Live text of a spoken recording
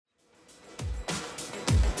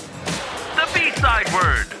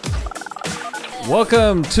Word.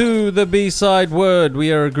 Welcome to the B-Side Word.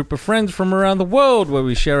 We are a group of friends from around the world where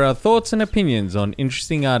we share our thoughts and opinions on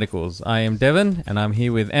interesting articles. I am Devon, and I'm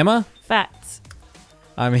here with Emma. Facts.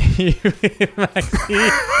 I'm here with Maxie.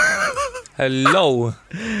 Hello.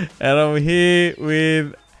 And I'm here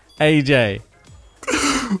with AJ.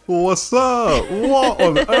 What's up? What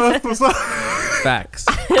on earth was that? Facts.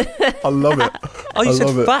 I love it. Oh, you I said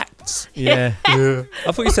love it. facts. Yeah. Yeah.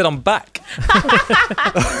 I thought you said I'm back.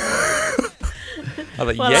 I was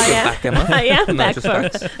like, Well, yeah, I you're am. back, Emma. I am No, back just for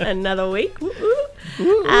facts. another week. Woo,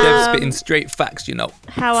 woo. Dev's spitting straight facts, you know.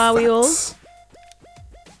 How are we all?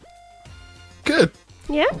 Good.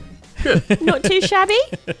 Yeah? Not too shabby?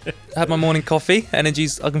 I had my morning coffee. I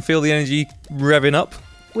can feel the energy revving up.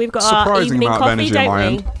 We've got our Surprising evening amount of coffee, energy on my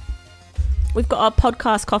don't we? end. We've got our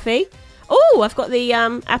podcast coffee. Oh, I've got the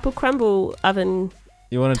apple crumble oven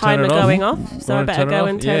You want to turn timer it off? going off, You so I wanna better it go off?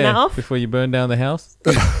 and turn Yeah, that off. before you burn down the house.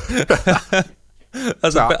 That's,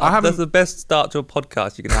 No, I haven't- that's the best start to a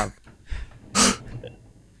podcast you can have.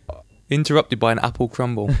 Interrupted by an apple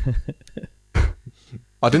crumble.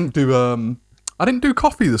 I didn't do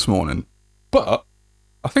coffee this morning, but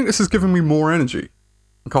I think this has given me more energy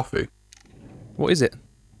than coffee. What is it?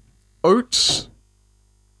 Oats,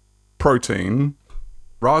 protein,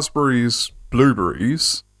 raspberries,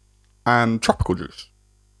 blueberries, and tropical juice.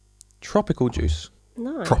 Tropical juice.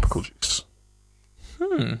 Nice. Tropical juice.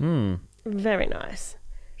 Very nice.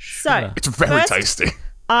 So, It's very First- tasty.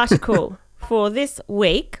 article for this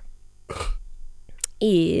week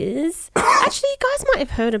is actually, you guys might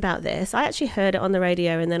have heard about this. I actually heard it on the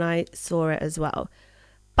radio and then I saw it as well.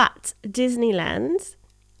 But Disneyland,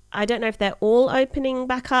 I don't know if they're all opening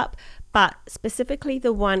back up, but specifically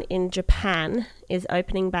the one in Japan is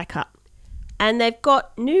opening back up. And they've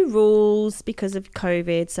got new rules because of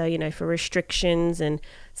COVID, so, you know, for restrictions and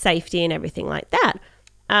safety and everything like that.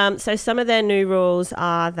 So some of their new rules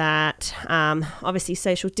are that obviously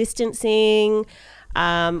social distancing,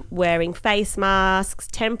 wearing face masks,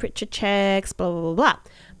 temperature checks, blah, blah, blah, blah.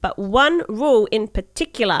 But one rule in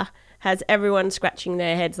particular has everyone scratching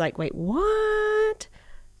their heads like, wait, what?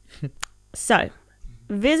 So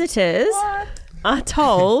visitors are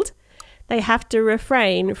told they have to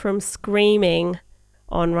refrain from screaming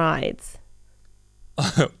on rides.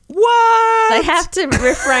 What? They have to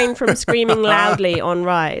refrain from screaming loudly on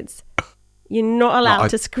rides. You're not allowed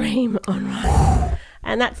to scream on rides.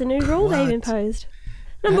 And that's a new rule they've imposed.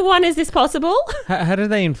 Number one, is this possible? How do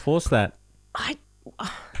they enforce that?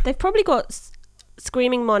 They've probably got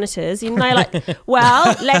screaming monitors. You know, like,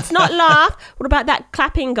 well, let's not laugh. What about that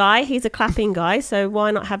clapping guy? He's a clapping guy, so why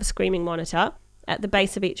not have a screaming monitor at the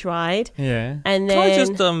base of each ride? Yeah. And Can I then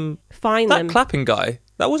just, fine that them. clapping guy,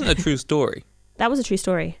 that wasn't a true story. That was a true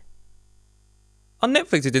story. On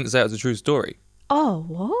Netflix, it didn't say it was a true story. Oh,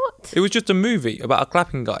 what? It was just a movie about a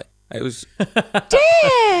clapping guy. It was...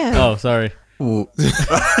 Damn! Oh, sorry. Ooh.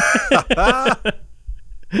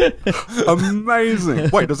 Amazing.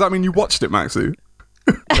 Wait, does that mean you watched it, Maxu?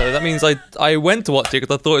 So that means I went to watch it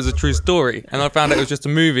because I thought it was a true story, and I found out it was just a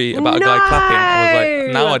movie about a guy clapping. I was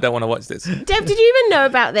like, No. now I don't want to watch this. Dev, did you even know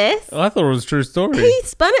about this? I thought it was a true story. He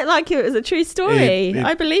spun it like it was a true story.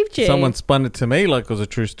 I believed you. Someone spun it to me like it was a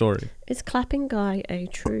true story. Is clapping guy a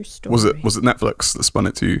true story? Was it Netflix that spun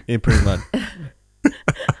it to you? Yeah, pretty much.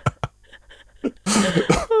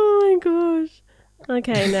 Oh my gosh.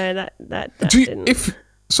 Okay, no, that didn't.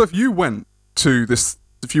 If you went to this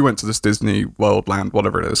Disney World land,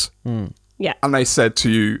 whatever it is, Yeah. and they said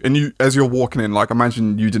to you, and you, as you're walking in, like,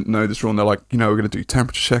 imagine you didn't know this rule, and they're like, you know, we're going to do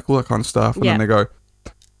temperature check, all that kind of stuff, and Yeah. then they go,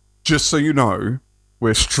 just so you know,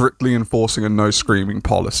 we're strictly enforcing a no screaming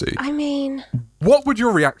policy. I mean, What would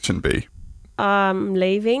your reaction be?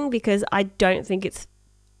 leaving because I don't think it's...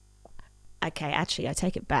 Okay, actually, I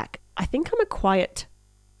take it back. I think I'm a quiet,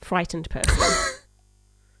 frightened person.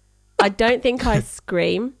 I don't think I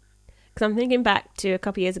scream. Because I'm thinking back to a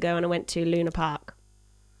couple of years ago when I went to Luna Park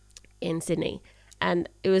in Sydney. And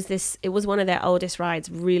it was one of their oldest rides,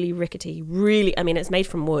 really rickety, it's made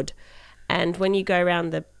from wood. And when you go around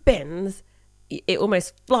the bends, it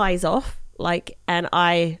almost flies off.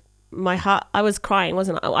 I was crying,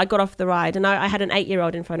 wasn't I? I got off the ride and I had an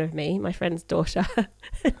 8-year-old in front of me, my friend's daughter,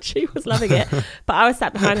 and she was loving it. But I was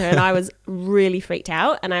sat behind her and I was really freaked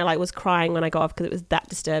out and I was crying when I got off because it was that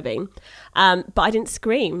disturbing. But I didn't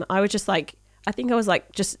scream. I was just I think I was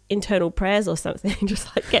just internal prayers or something, just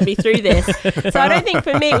get me through this. So I don't think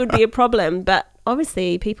for me it would be a problem, but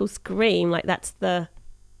obviously people scream like that's the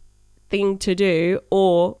thing to do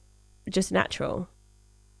or just natural.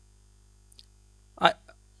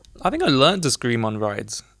 I think I learned to scream on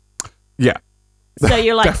rides. Yeah. So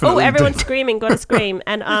you're like, oh, Definitely everyone's did. screaming, gotta scream,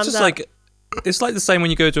 and It's arms just up. like it's like the same when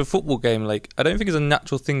you go to a football game. Like I don't think it's a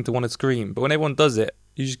natural thing to want to scream, but when everyone does it,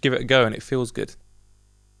 you just give it a go and it feels good.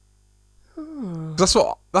 That's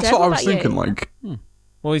what Dev, I what was about you? thinking. Like,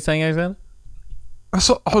 What were you saying, Alexander? that's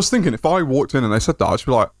what I was thinking. If I walked in and they said that, I'd just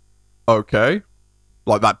be like, okay,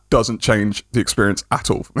 like that doesn't change the experience at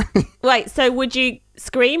all for me. Wait, so would you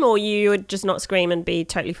scream or you would just not scream and be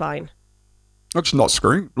totally fine? I'd just not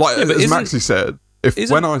scream. Like Yeah, but as isn't- Maxie said, if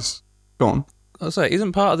isn't- when I was gone, I'll say,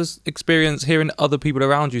 isn't part of this experience hearing other people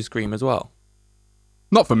around you scream as well?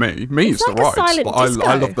 not for me. Me, It's it's like the a rides. silent But I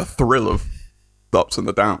disco. love the thrill of the ups and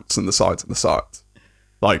the downs and the sides and the sides.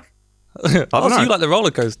 Like, I don't Oh, so know. you like the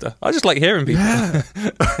roller coaster? I just like hearing people.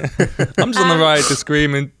 I'm just on the ride to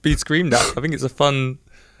scream and be screamed at. I think it's a fun.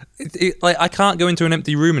 Like I can't go into an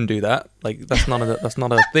empty room and do that. Like that's not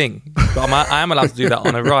a thing. But I am allowed to do that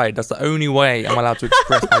on a ride. That's the only way I'm allowed to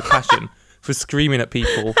express my passion for screaming at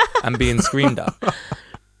people and being screamed at.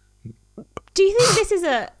 Do you think this is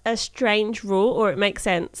a strange rule or it makes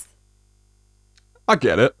sense? I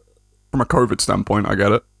get it. From a COVID standpoint, I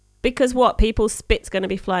get it. Because what, people's spit's going to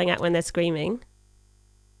be flying out when they're screaming?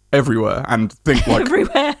 Everywhere. And think like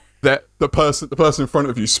Everywhere. that the person in front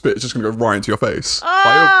of you spit is just going to go right into your face.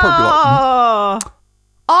 Like, it'll probably be like, I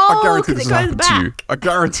Oh, guarantee because this it has goes happened to you. back. I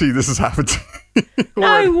guarantee this has happened to you.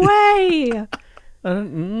 No way. I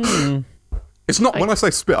don't. It's not, when I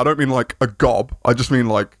say spit, I don't mean like a gob. I just mean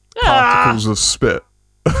like particles of spit.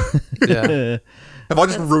 Yeah. Have I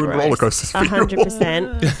just ruined gross. roller coasters for you?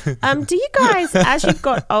 100%. Do you guys, as you've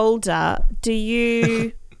got older,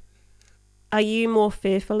 are you more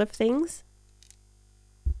fearful of things?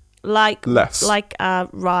 Like Less. like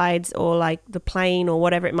rides or like the plane or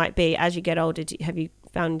whatever it might be. As you get older, have you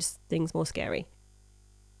found things more scary?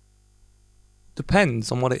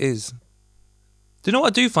 Depends on what it is. Do you know what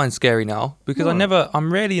I do find scary now? Because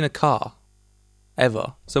I'm rarely in a car,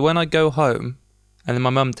 ever. So when I go home, and then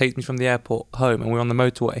my mum takes me from the airport home, and we're on the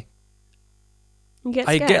motorway, You get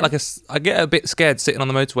I scared? get a bit scared sitting on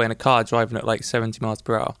the motorway in a car driving at like 70 miles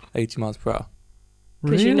per hour, 80 miles per hour.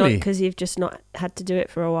 Really? Because you've just not had to do it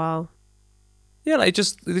for a while. Yeah, like it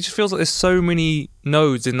just feels like there's so many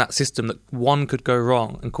nodes in that system that one could go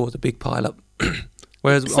wrong and cause a big pile up.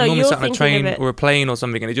 Whereas So I'm normally you're sat on a thinking train of it- or a plane or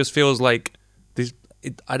something, and it just feels like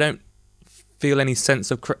I don't feel any sense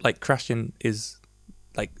of crashing is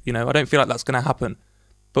like, you know, I don't feel like that's going to happen.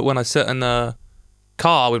 But when I sit in a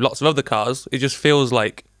car with lots of other cars, it just feels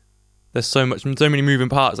like there's so many moving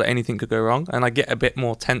parts that anything could go wrong, and I get a bit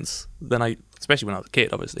more tense than especially when I was a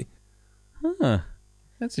kid, obviously. Huh.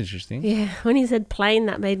 That's interesting. Yeah, when he said plane,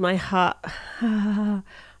 that made my heart.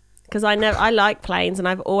 Because I like planes and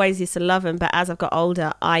I've always used to love them, but as I've got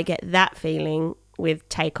older, I get that feeling with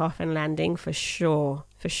takeoff and landing for sure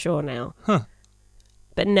now. Huh.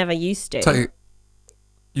 But never used to.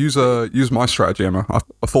 Use my strategy, Emma.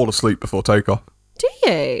 I fall asleep before takeoff. Do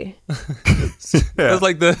you? Yeah. That's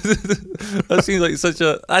like that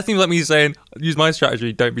seems like me saying, use my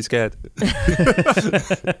strategy, don't be scared.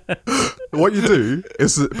 What you do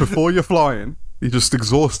is that before you're flying, you just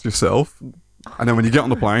exhaust yourself, and then when you get on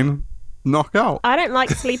the plane, knock out. I don't like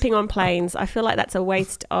sleeping on planes. I feel like that's a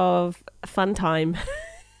waste of fun time.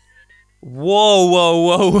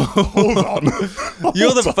 Whoa. Hold on.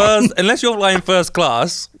 You're the first, unless you're flying first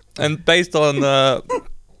class, and based on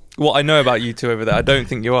what I know about you two over there, I don't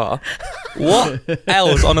think you are. What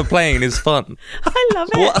else on a plane is fun? I love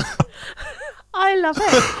it. What? I love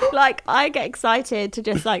it. Like, I get excited to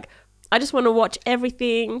just like, I just want to watch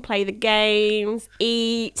everything, play the games,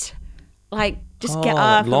 eat, like just get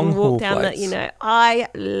up long and haul walk down flights. I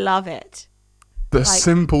love it. The Like,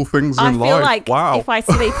 simple things I in feel life. like Wow. if I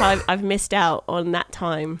sleep, I've missed out on that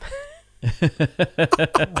time.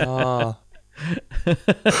 Ah.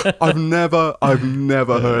 I've never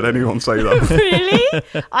heard anyone say that.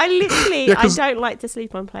 Really? I literally, Yeah, I 'cause- don't like to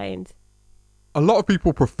sleep on planes. A lot of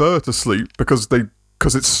people prefer to sleep because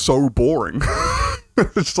it's so boring.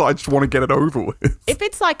 It's like, I just want to get it over with. If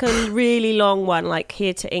it's like a really long one, like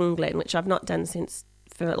here to England, which I've not done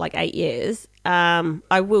for like 8 years,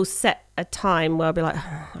 I will set a time where I'll be like,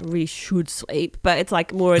 I really should sleep, but it's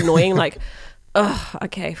like more annoying, like, oh,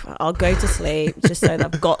 okay, I'll go to sleep just so that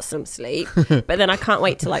I've got some sleep, but then I can't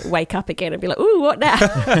wait to like wake up again and be like, ooh, what now?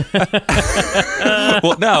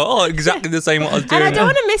 What now? Oh, exactly the same what I was doing. And I don't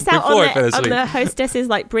want to miss out before I fell on asleep. the hostesses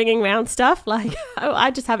like bringing round stuff. Like, oh,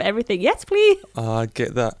 I just have everything. Yes, please. Oh, I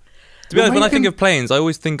get that. To be honest, when I think of planes, I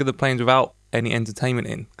always think of the planes without any entertainment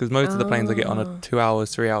in, because most of the planes I get on are 2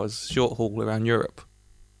 hours, 3 hours short haul around Europe.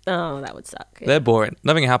 Oh, that would suck. Yeah. They're boring.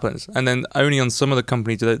 Nothing happens. And then only on some of the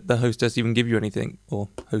companies do the hostess even give you anything, or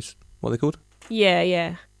host, what are they called?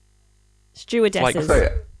 Yeah. Stewardesses. Say,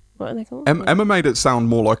 What are they called? Emma made it sound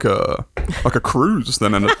more like a cruise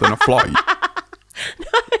than a flight.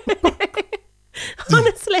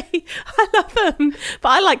 Honestly, I love them, but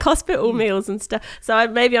I like hospital meals and stuff. So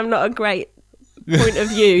maybe I'm not a great point of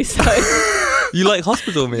view. So You like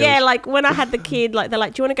hospital meals? yeah, like when I had the kid, like they're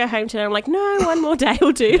like, "Do you want to go home today?" I'm like, "No, one more day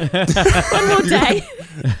will do. One more day."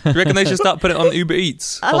 Do you reckon they should start putting it on Uber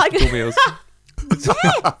Eats? I like- Hospital meals.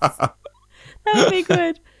 That would be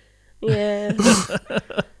good. Yeah,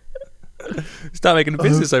 Start making a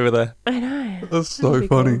business over there. I know. That's so That'd be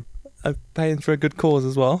funny. I'm paying for a good cause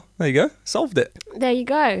as well. There you go. Solved it. There you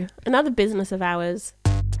go. Another business of ours.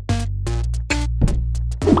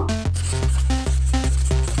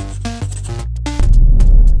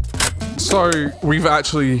 So we've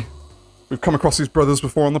come across these brothers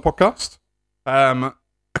before on the podcast. A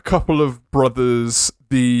couple of brothers,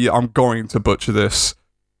 I'm going to butcher this,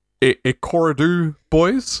 Ikorodu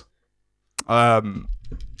boys.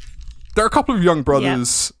 There are a couple of young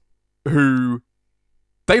brothers who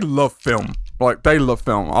they love film. Like they love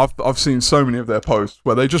film. I've seen so many of their posts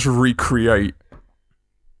where they just recreate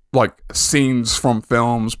like scenes from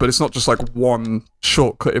films, but it's not just like one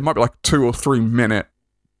short clip. It might be like 2 or 3 minute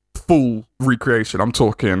full recreation. I'm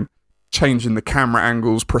talking changing the camera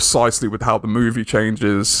angles precisely with how the movie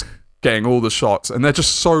changes, getting all the shots, and they're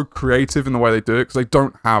just so creative in the way they do it because they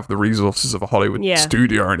don't have the resources of a Hollywood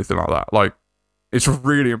studio or anything like that. Like, it's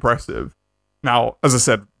really impressive. Now, as I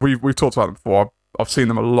said, we've talked about them before. I've seen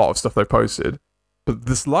them a lot of stuff they posted, but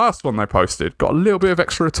this last one they posted got a little bit of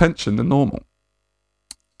extra attention than normal.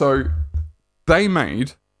 So they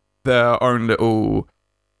made their own little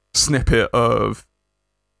snippet of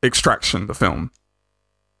Extraction, the film.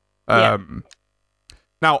 Now,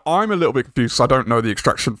 I'm a little bit confused because I don't know the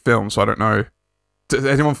Extraction film, so I don't know. Is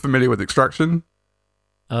anyone familiar with Extraction?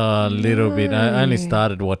 A little bit. I only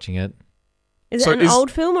started watching it. Is it an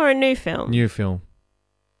old film or a new film? New film.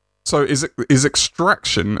 So is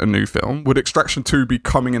Extraction a new film? Would Extraction 2 be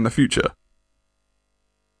coming in the future?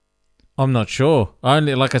 I'm not sure. I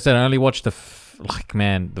only watched the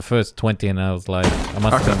first 20 and I was like, I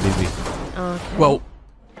must have been busy. Okay.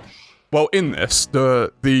 Well, in this,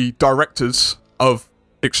 the directors of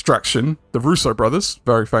Extraction, the Russo brothers,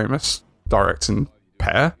 very famous directing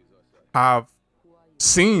pair, have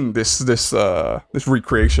seen this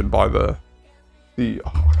recreation by how did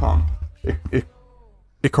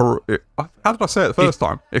I say it the first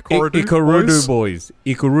time? Ikorodu boys.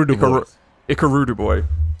 Ikorodu boy.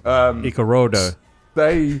 Ikorodo.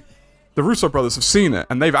 The Russo brothers have seen it,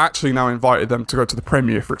 and they've actually now invited them to go to the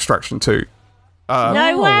premiere for Extraction 2. No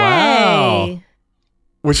way! Wow.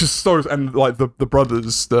 Which is so, and like the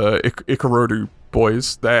brothers, the Ikorodu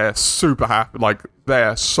boys, they're super happy. Like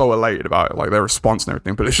they're so elated about it, like their response and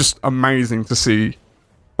everything. But it's just amazing to see,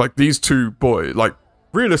 like these two boys. Like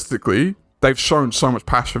realistically, they've shown so much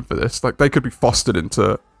passion for this. Like they could be fostered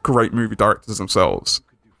into great movie directors themselves.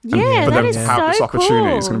 Yeah, for that them is to have so this opportunity,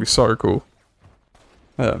 cool. it's going to be so cool.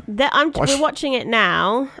 We're watching it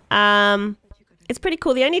now. It's pretty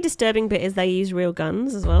cool. The only disturbing bit is they use real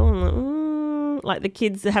guns as well. I'm like the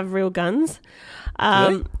kids that have real guns.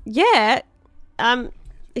 Yeah.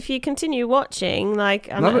 If you continue watching,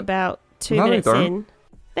 like I'm at about 2 minutes in.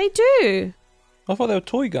 They do. I thought they were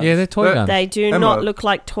toy guns. Yeah, they're toy guns. They do not look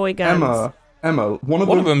like toy guns. Emma, one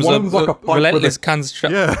of them's like a pipe relentless can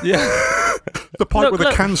strap. Yeah. The pipe with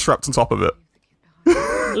a can strapped on top of it.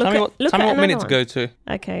 Tell me what minute to go to.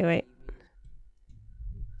 Okay, wait.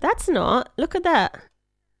 That's not. Look at that.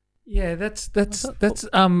 Yeah, that's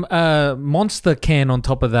monster can on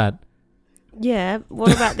top of that. Yeah.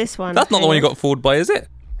 What about this one? That's not the one you got fooled by, is it?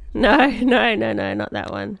 No, not that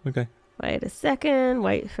one. Okay. Wait a second.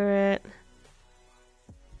 Wait for it.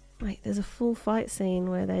 Wait, there's a full fight scene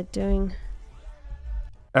where they're doing...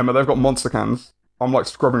 Emma, they've got monster cans. I'm like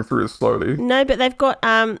scrubbing through this slowly. No, but they've got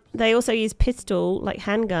they also use pistol, like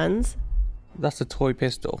handguns. That's a toy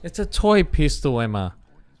pistol. It's a toy pistol, Emma.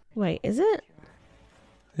 Wait, is it?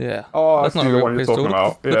 Yeah. Oh, that's I not see a the real one you're pistol. talking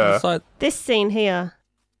about. Look at the Yeah. side. This scene here.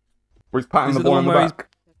 Where he's patting Is the it the boy one on the where back.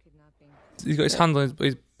 He's got his hands on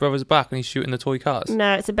his brother's back and he's shooting the toy cars.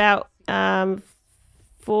 No, it's about 50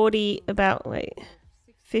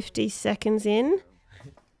 seconds in.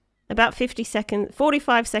 About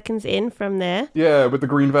 45 seconds in from there. Yeah, with the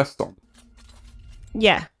green vest on.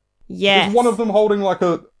 Yeah. Yeah. Is one of them holding like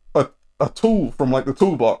a tool from like the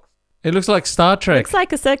toolbox? It looks like Star Trek. Looks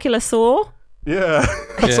like a circular saw. Yeah.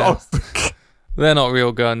 That's what I was thinking. They're not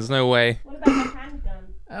real guns, no way. What about the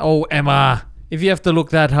handgun? Oh, Emma. If you have to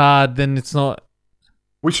look that hard, then it's not...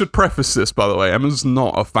 We should preface this, by the way. Emma's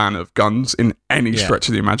not a fan of guns in any stretch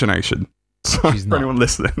of the imagination. So She's for not. anyone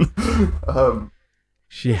listening.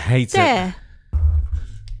 She hates it. There.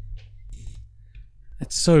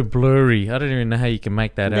 It's so blurry. I don't even know how you can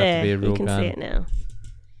make that out There. to be a real You can gun. see it now.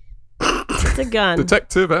 It's a gun.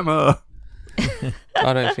 Detective Emma.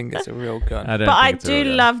 I don't think it's a real gun. I don't But think I it's a do real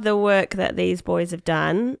gun. love the work that these boys have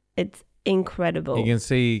done. It's incredible. You can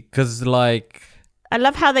see, because like, I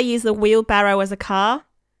love how they use the wheelbarrow as a car.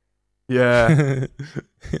 Yeah.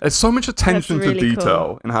 There's so much attention That's really to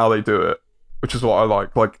detail in how they do it, which is what I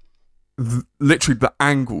like. Like, literally the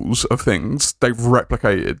angles of things they've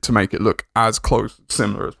replicated to make it look as close,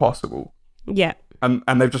 similar as possible. Yeah. And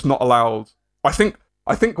they've just not allowed. I think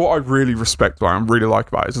what I really respect, what I really like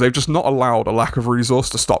about it, is they've just not allowed a lack of resource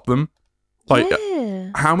to stop them. Like,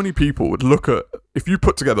 yeah. how many people would look at, if you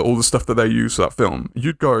put together all the stuff that they use for that film,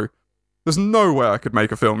 you'd go, there's no way I could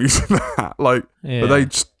make a film using that. Like, yeah.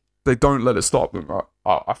 but they don't let it stop them.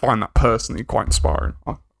 I find that personally quite inspiring.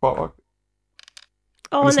 I quite like it.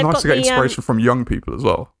 Oh, And it's they've nice got to get the, inspiration from young people as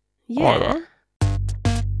well. I like Yeah.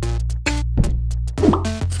 that.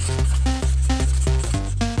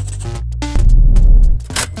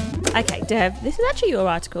 Okay, Dev, this is actually your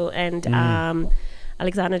article, and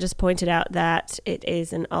Alexander just pointed out that it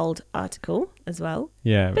is an old article as well,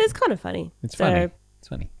 Yeah. but it's kind of funny. It's So, funny. It's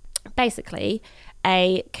funny. basically,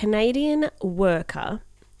 a Canadian worker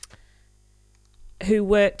who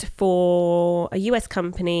worked for a US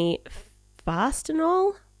company,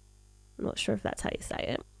 Fastenal, I'm not sure if that's how you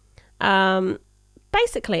say it,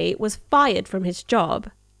 basically was fired from his job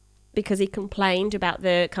because he complained about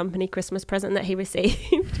the company Christmas present that he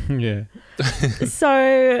received. Yeah.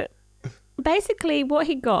 So basically what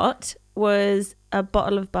he got was a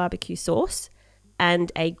bottle of barbecue sauce and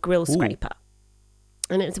a grill scraper.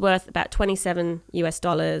 And it's worth about $27 US,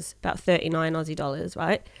 about 39 Aussie dollars,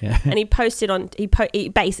 right? Yeah. And he posted on, he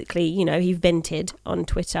basically, you know, he vented on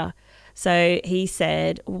Twitter. So he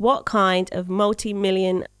said, what kind of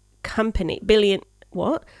multi-billion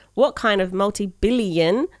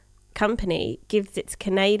company gifts its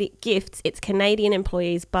Canadian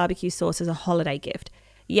employees barbecue sauce as a holiday gift?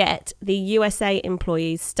 Yet the USA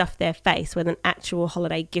employees stuffed their face with an actual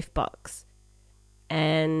holiday gift box.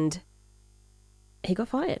 And he got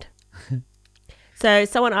fired. So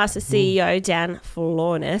someone asked the CEO, Dan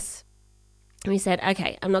Florness, and he said,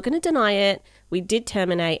 okay, I'm not going to deny it. We did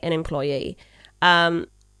terminate an employee. And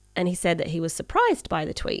he said that he was surprised by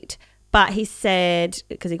the tweet. But he said,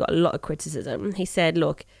 because he got a lot of criticism, he said,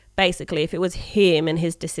 look, basically, if it was him and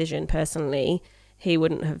his decision personally, he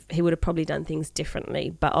would have probably done things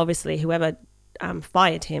differently. But obviously, whoever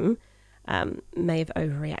fired him may have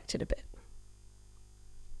overreacted a bit.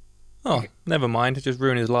 Oh, never mind. It just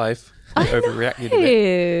ruined his life. I He overreacted a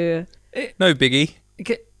bit. know. No biggie.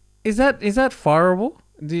 Okay. Is that fireable?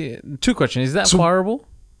 Two questions. Is that So- fireable?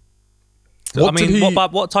 So, I What did mean, he-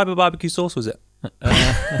 what type of barbecue sauce was it? I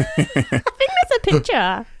think there's a picture.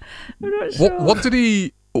 I'm not sure. What did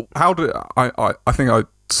he? How did I think I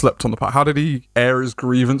slept on the part. How did he air his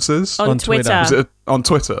grievances? On on Twitter. Twitter. Was it on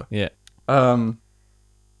Twitter? Yeah.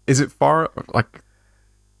 Is it far like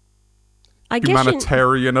I guess you,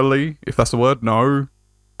 humanitarianly, if that's the word? No.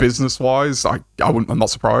 Business wise, I'm not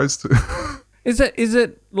surprised. Is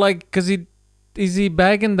it like, because is he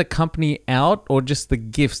bagging the company out or just the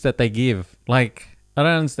gifts that they give? Like, I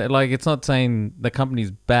don't understand. Like, it's not saying the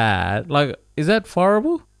company's bad. Like, is that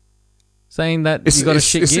fireable? Saying that you got a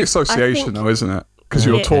shit it's the gift? association, I think- though, isn't it? Because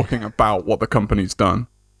you're Yeah. talking about what the company's done,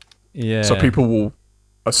 Yeah. so people will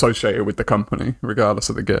associate it with the company regardless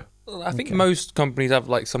of the gift. I think most companies have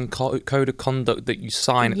like some code of conduct that you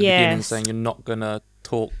sign at the beginning Yes. saying you're not going to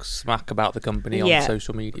talk smack about the company Yeah. on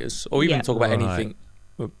social medias or even Yeah. talk about Right. anything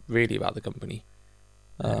really about the company.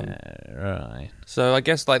 Right. So I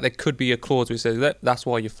guess like there could be a clause which says that's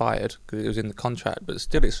why you're fired because it was in the contract, but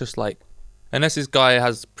still it's just like unless this guy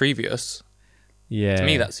has previous, Yeah. to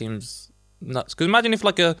me that seems nuts. Because imagine if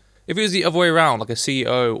if it was the other way around, like a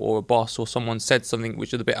CEO or a boss or someone said something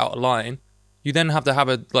which is a bit out of line, you then have to have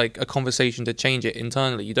a conversation to change it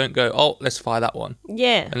internally. You don't go, oh, let's fire that one,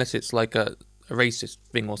 yeah. unless it's like a racist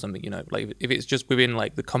thing or something. You know, like if it's just within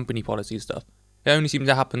like the company policy stuff, it only seems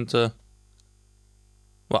to happen to.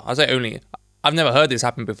 Well, I say only. I've never heard this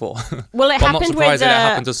happen before. Well, it But I'm not happened surprised with that it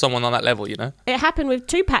happened to someone on that level. You know. it happened with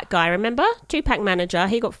Tupac guy. Remember Tupac manager?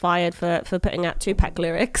 He got fired for putting out Tupac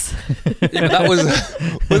lyrics. Yeah, but that wasn't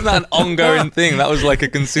that an ongoing thing? That was like a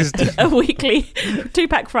consistent. A weekly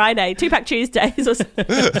Tupac Friday, Tupac Tuesdays, or something.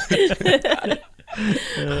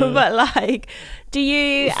 But like, do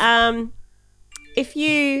you if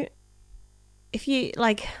you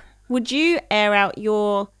like, would you air out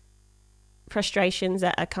your frustrations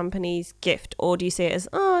at a company's gift, or do you see it as,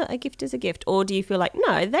 oh, a gift is a gift, or do you feel like,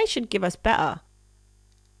 no, they should give us better?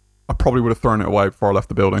 I probably would have thrown it away before I left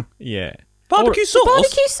the building. Yeah. Barbecue sauce.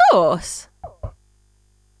 Barbecue sauce.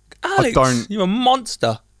 Alex, you're a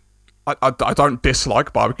monster. I don't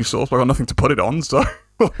dislike barbecue sauce, but I got nothing to put it on, so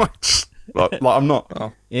I'm not.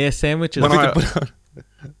 Oh. Yeah, sandwiches. When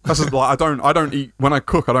That's just, like, I don't eat when I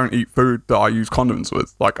cook. I don't eat food that I use condiments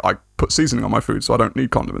with. Like, I put seasoning on my food, so I don't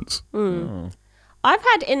need condiments. I've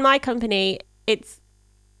had in my company, it's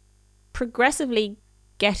progressively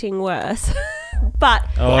getting worse. But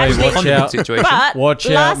watch out. Situation. But Watch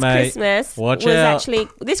out, last mate. Christmas Watch was out. actually,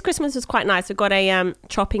 this Christmas was quite nice. We got a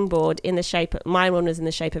chopping board in the shape of, my one was in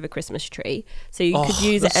the shape of a Christmas tree, so you could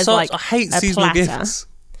use it as like I hate a seasonal platter. gifts.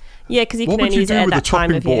 Yeah, because you What can would only you use it do at with a that time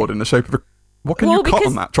chopping of year. board in the shape of a? What can Well, you cut because-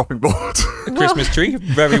 on that chopping board? A Christmas tree,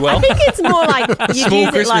 very well. I think it's more like you Small use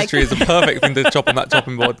it Christmas like tree is the perfect thing to chop on that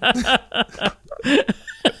chopping board.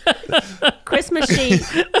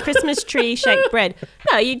 Christmas tree shaped bread.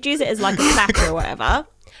 No, you'd use it as like a platter or whatever.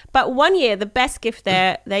 But one year, the best gift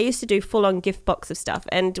there, they used to do full on gift box of stuff,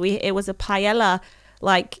 and it was a paella,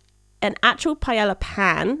 like an actual paella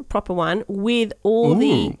pan, proper one, with all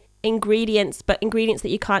the ingredients, but ingredients that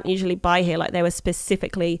you can't usually buy here. Like they were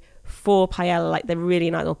specifically for paella, like the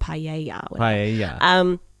really nice, or paella. Whatever.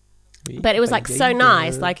 Paella. But it was like so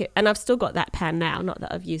nice, like, and I've still got that pan now. Not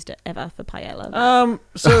that I've used it ever for paella.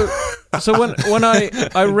 So when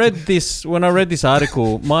I read this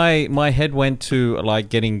article, my head went to like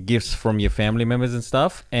getting gifts from your family members and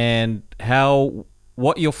stuff, and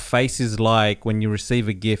what your face is like when you receive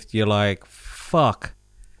a gift. You're like, fuck,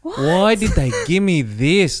 why did they give me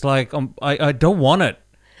this? Like, I don't want it.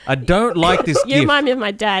 I don't like this You gift. remind me of my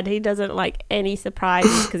dad. He doesn't like any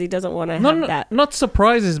surprises because he doesn't want to have that. Not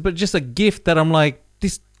surprises, but just a gift that I'm like,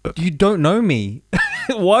 this. You don't know me.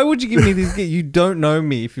 Why would you give me this gift? You don't know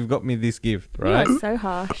me if you've got me this gift, right? You're so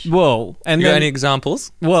harsh. Well, and You got then, any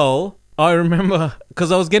examples? well, I remember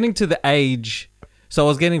because I was getting to the age, so I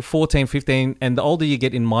was getting 14, 15, and the older you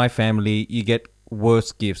get in my family, you get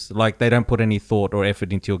worse gifts. Like they don't put any thought or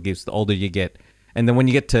effort into your gifts the older you get. And then when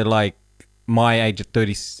you get to like my age of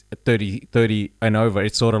 30 and over,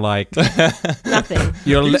 it's sort of like Nothing. Did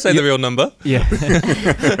you say the real number? yeah.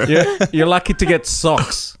 you're lucky to get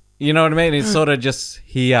socks. You know what I mean? It's sort of just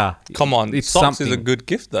here. Come on, It's socks something. is a good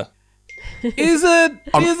gift though. Is it?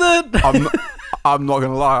 Is it? I'm not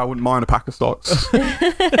gonna lie. I wouldn't mind a pack of socks.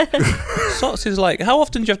 Socks is like, how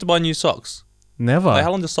often do you have to buy new socks? Never. Like,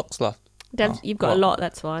 how long do socks last? Dad, you've got a lot,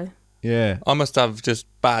 that's why. Yeah. I must have just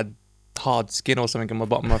bad, hard skin or something on my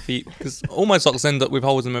bottom of my feet because all my socks end up with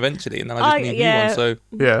holes in them eventually, and then I just need new ones. So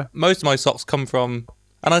Yeah. most of my socks come from,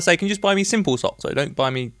 and I say, can you just buy me simple socks? So don't buy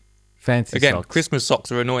me Fancy again. socks. Christmas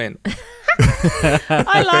socks are annoying.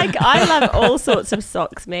 I love all sorts of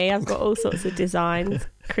socks, me. I've got all sorts of designs,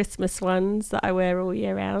 Christmas ones that I wear all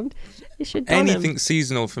year round. You should don 'em. Anything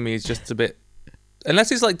seasonal for me is just a bit,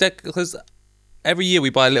 unless it's like because every year we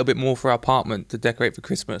buy a little bit more for our apartment to decorate for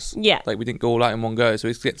Christmas. Yeah. Like we didn't go all out in one go. So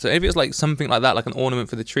if it's like something like that, like an ornament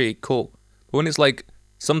for the tree, cool. But when it's like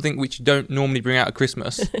something which you don't normally bring out at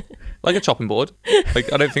Christmas, like a chopping board,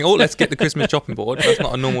 like I don't think, let's get the Christmas chopping board. That's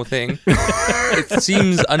not a normal thing. It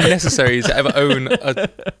seems unnecessary to ever own a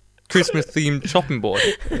Christmas themed chopping board.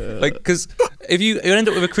 Like, because if you end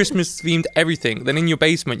up with a Christmas themed everything, then in your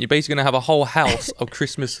basement, you're basically going to have a whole house of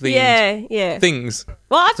Christmas themed Yeah. things.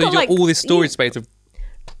 Well, I've So you got got like all this storage space of.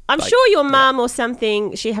 I'm like, sure your mum or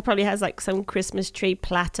something, she probably has like some Christmas tree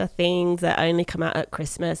platter things that only come out at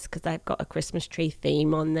Christmas because they've got a Christmas tree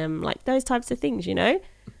theme on them, like those types of things, you know?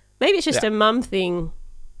 Maybe it's just Yeah. a mum thing.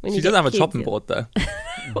 When She you doesn't get have a kids. chopping board though.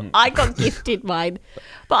 I got gifted mine.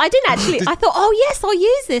 But I didn't actually. I thought, oh, yes, I'll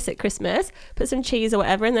use this at Christmas. Put some cheese or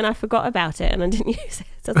whatever. And then I forgot about it and I didn't use it.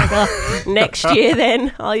 So I was like, oh, next year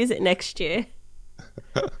then. I'll use it next year.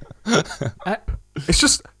 It's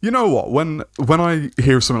just, you know what? When I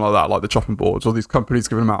hear something like that, like the chopping boards or these companies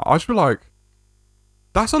giving them out, I just feel like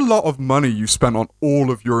that's a lot of money you spent on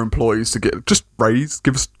all of your employees to get just raise.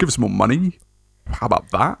 Give us more money. How about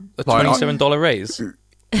that? A Like, $27 raise.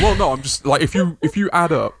 well, no, I'm just like if you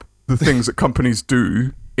add up the things that companies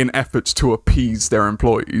do in efforts to appease their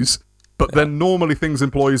employees, but then normally things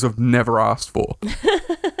employees have never asked for.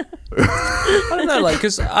 I don't know, like,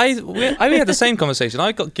 because we had the same conversation.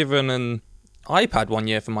 I got given an iPad one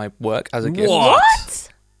year for my work as a gift. What?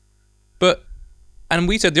 And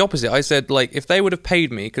we said the opposite. I said, like, if they would have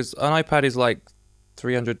paid me, because an iPad is like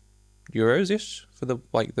 300 euros ish for the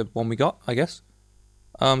one we got, I guess.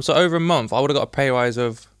 So over a month, I would have got a pay rise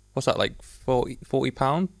of what's that, like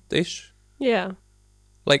 £40 ish. Yeah.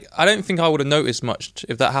 like, I don't think I would have noticed much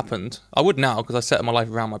if that happened. I would now because I set my life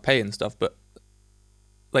around my pay and stuff. But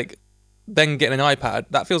like, then getting an iPad,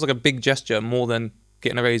 that feels like a big gesture more than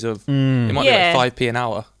getting a raise of. It might be like 5p an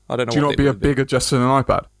hour. I don't know. Do you what not be a bigger gesture than an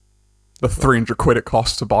iPad? The 300 quid it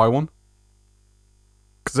costs to buy one.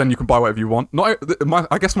 Because then you can buy whatever you want.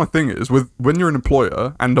 I guess my thing is when you're an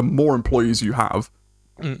employer and the more employees you have,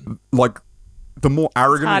 like the more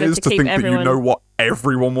arrogant it is to think that you know what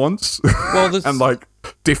everyone wants. Well, and like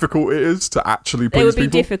difficult it is to actually please It would be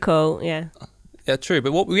people. difficult, yeah. Yeah, true.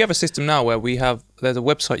 But we have a system now where there's a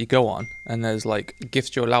website you go on and there's like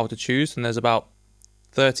gifts you're allowed to choose, and there's about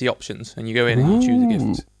 30 options, and you go in and you choose a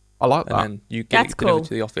gift. I like that. And then you get it delivered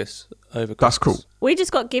to the office over Christmas. That's cool. We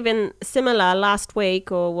just got given similar last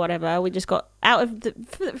week or whatever. We just got out of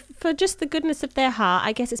for just the goodness of their heart.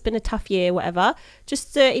 I guess it's been a tough year, whatever.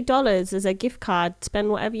 Just $30 as a gift card.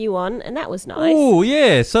 Spend whatever you want, and that was nice. Oh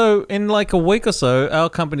yeah. So in like a week or so, our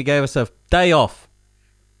company gave us a day off.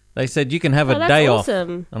 They said you can have a that's day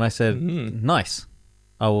awesome. off, and I said nice.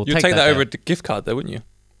 I will You'd take that over day. a gift card though, wouldn't you?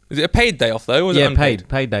 Is it a paid day off though? Or is it unpaid?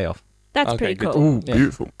 paid day off. That's Okay, pretty good. cool. Ooh,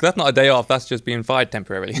 Beautiful. That's not a day off. That's just being fired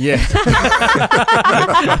temporarily. Yeah.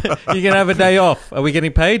 You can have a day off. Are we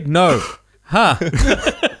getting paid? No. Huh.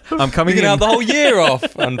 I'm coming You can in. have the whole year off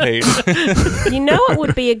unpaid. You know what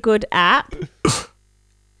would be a good app?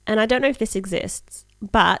 And I don't know if this exists,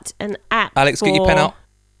 but an app Alex, for get your pen out.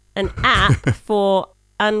 an app for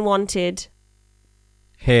unwanted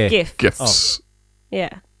Hair. gifts. Gifts.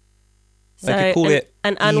 Yeah. They could call it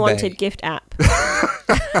an unwanted eBay. gift app.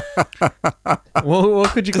 What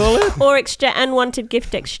could you call it? Or unwanted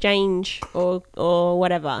gift exchange or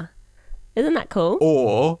whatever. Isn't that cool?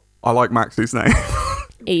 Or I like Maxi's name.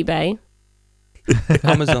 eBay.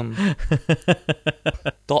 Amazon.com.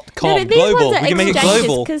 No, but these Global. ones are We can make it exchanges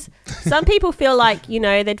global. because some people feel like,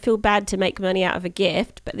 they'd feel bad to make money out of a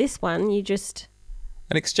gift, but this one you just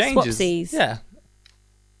And exchanges. Swapsies. Yeah.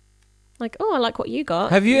 like, oh, I like what you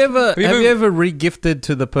got. Have you ever re-gifted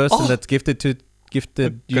to the person Oh. that's gifted you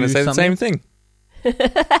Gonna say the something? same thing.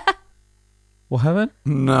 What happened?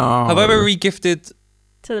 No. Have I ever re-gifted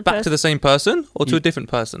to the back person? to the same person or to a different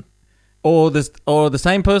person? Or the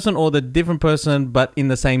same person or the different person but in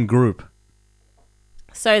the same group?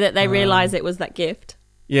 So that they realise it was that gift.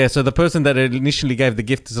 Yeah, so the person that initially gave the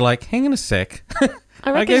gift is like, hang on a sec.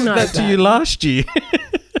 I gave that recognise to you last year.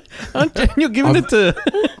 And you're giving it to...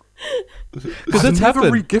 Because I've that's never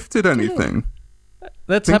happened. re-gifted anything.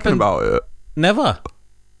 That's Thinking happened. about it. Never.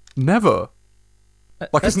 Never.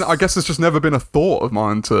 Like, That's- I guess it's just never been a thought of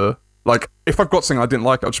mine to... Like, if I've got something I didn't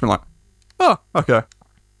like, I've just been like, oh, okay.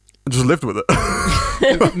 I just lived with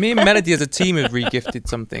it. Me and Melody as a team have re-gifted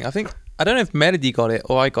something. I don't know if Melody got it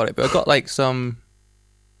or I got it, but I got like some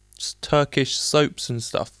Turkish soaps and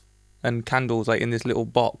stuff and candles like in this little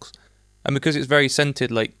box. And because it's very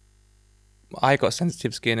scented, like I got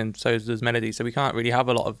sensitive skin and so does Melody, so we can't really have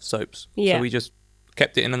a lot of soaps. Yeah. So we just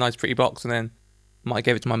kept it in a nice pretty box and then might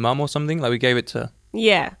gave it to my mum or something. Like we gave it to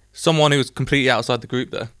Yeah. someone who was completely outside the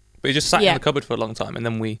group though. But it just sat in Yeah. the cupboard for a long time and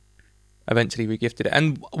then we eventually re-gifted it.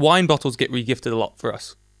 And wine bottles get re-gifted a lot for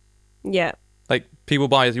us. Yeah. Like people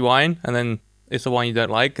buy us wine and then it's a wine you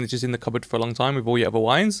don't like and it's just in the cupboard for a long time with all your other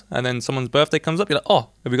wines, and then someone's birthday comes up, you're like, oh,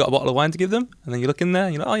 have we got a bottle of wine to give them? And then you look in there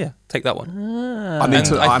and you're like, oh yeah, take that one. I need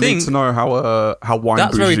And I need think to know how wine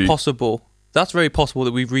That's bougie... very possible. That's very possible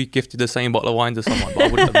that we've re-gifted the same bottle of wine to someone, but I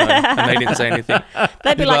wouldn't have known and they didn't say anything.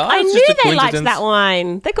 They'd be He's like, like, "Oh, I it's knew just a they liked coincidence." that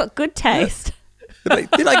wine. They got good taste.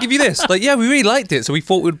 Like, did I give you this? Like, yeah, we really liked it, so we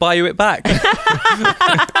thought we'd buy you it back.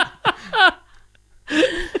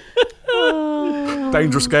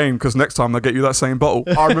 Dangerous game, because next time they'll get you that same bottle.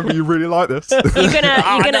 I remember you really like this. You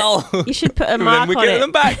should put a And then mark we on give it.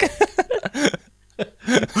 them back.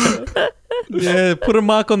 Yeah, put a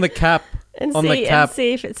mark on the cap. And on the see, cap. and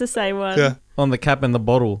see if it's the same one. Yeah. On the cap and the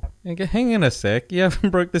bottle. And go, hang on a sec. You haven't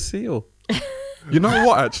broke the seal. You know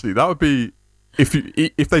what? Actually, that would be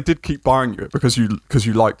if they did keep buying you it because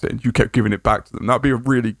you liked it and you kept giving it back to them. That'd be a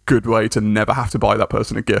really good way to never have to buy that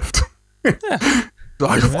person a gift.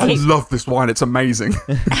 Like, I love this wine. It's amazing.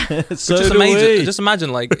 So Just do we. amazing. Just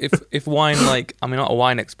imagine, like, if wine, like, I'm not a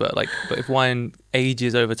wine expert, like, but if wine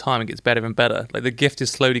ages over time and gets better and better, like, the gift is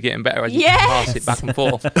slowly getting better as you Yes! pass it back and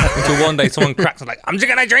forth until one day someone cracks and like, I'm just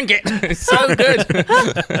gonna drink it. It's so good.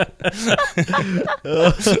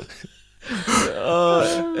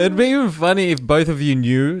 It'd be even funny if both of you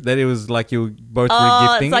knew that it was like you were both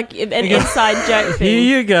regifting. It's like an inside joke thing.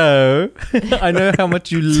 Here you go. I know how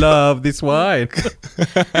much you love this wine.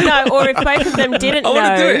 No, or if both of them didn't I know.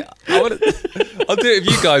 want to do it. I'll do it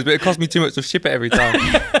with you guys, but it costs me too much to ship it every time.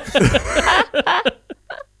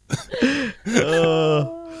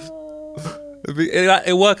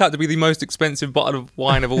 It worked out to be the most expensive bottle of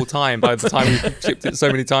wine of all time by the time we shipped it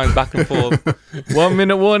so many times back and forth. 1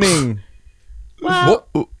 minute warning. Well,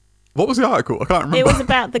 What was the article? I can't remember. it was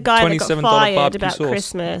about the guy that got $27 fired barbecue about sauce.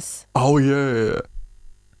 Christmas. Oh yeah.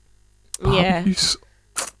 Yeah. Barbecue s-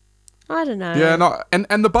 I don't know. Yeah, no,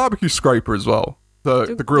 and the barbecue scraper as well.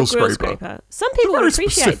 The grill scraper. Some people Very would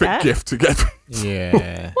appreciate specific that. gift to get.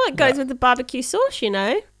 Yeah. Well, it goes with the barbecue sauce, you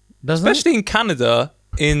know. Doesn't it? Especially in Canada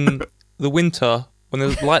in the winter when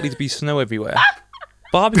there's likely to be snow everywhere.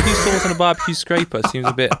 Barbecue sauce and a barbecue scraper seems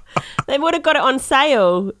a bit... They would have got it on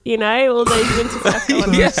sale, you know, all those winter stuff.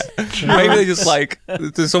 On. Yeah. Maybe they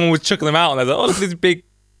just someone was chucking them out and they're like, oh, look at this big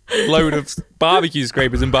load of barbecue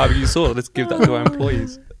scrapers and barbecue sauce. Let's give that to our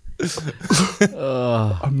employees.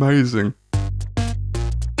 Amazing.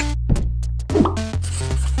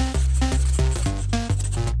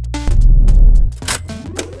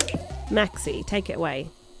 Maxi, take it away.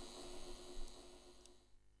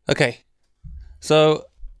 Okay. So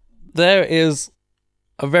there is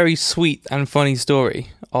a very sweet and funny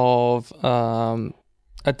story of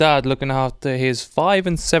a dad looking after his 5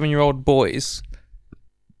 and 7-year-old boys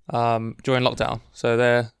during lockdown. So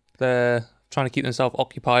they're trying to keep themselves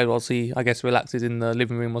occupied whilst he, I guess, relaxes in the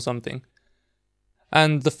living room or something.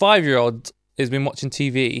 And the 5-year-old has been watching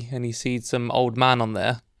TV and he sees some old man on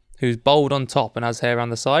there who's bald on top and has hair around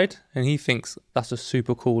the side, and he thinks that's a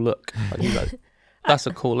super cool look. Like, he's like, that's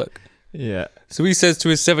a cool look. Yeah. So he says to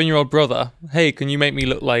his 7-year-old brother, hey, can you make me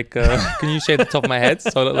look like, can you shave the top of my head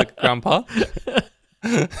so I look like grandpa?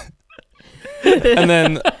 And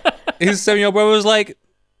then his 7-year-old brother was like,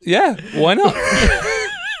 yeah, why not?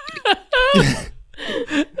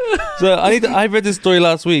 So I read this story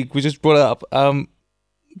last week. We just brought it up.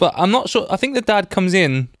 But I'm not sure. I think the dad comes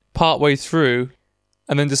in partway through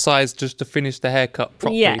and then decides just to finish the haircut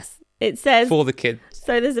properly. Yes, it says For the kid.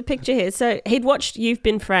 So there's a picture here. So he'd watched You've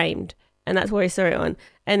Been Framed, and that's where he saw it on.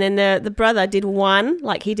 And then the brother did one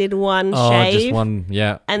shave. Just one,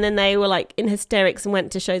 yeah. And then they were like in hysterics and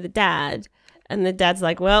went to show the dad. And the dad's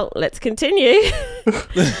like, well, let's continue.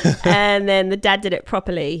 And then the dad did it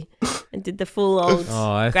properly and did the full old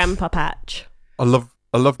grandpa patch. I love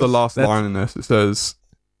the last line in this. It says,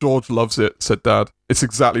 George loves it, said Dad. It's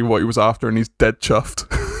exactly what he was after and he's dead chuffed.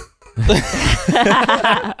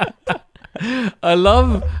 I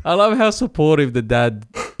love how supportive the dad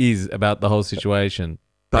is about the whole situation.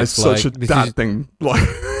 That's It's such like, a dad thing. Like,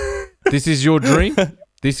 this is your dream?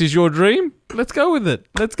 This is your dream? Let's go with it.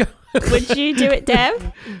 Let's go. Would you do it,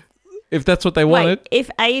 Dev? If that's what they wanted. Wait, if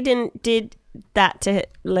Aiden did that to,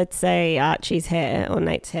 let's say, Archie's hair or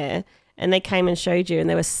Nate's hair, and they came and showed you and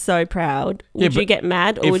they were so proud, would you get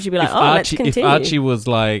mad or would you be like, let's continue? If Archie was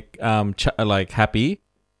like happy,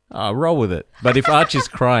 I'll roll with it. But if Archie's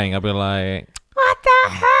crying, I'll be like, what the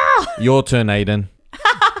hell? your turn, Aiden.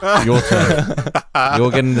 Your turn.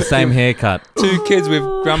 You're getting the same haircut. 2 kids with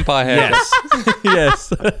grandpa hair. Yes.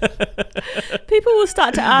 Yes. People will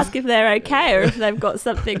start to ask if they're okay or if they've got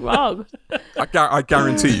something wrong. I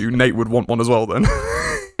guarantee you, Nate would want one as well then.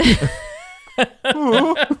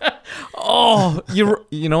 Oh,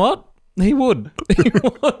 you know what? He would. He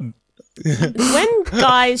would. When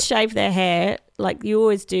guys shave their hair, like you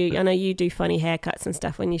always do, I know you do funny haircuts and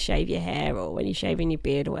stuff when you shave your hair or when you're shaving your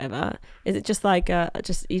beard or whatever. Is it just like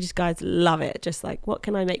you just guys love it? Just like, what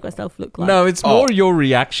can I make myself look like? No, it's more your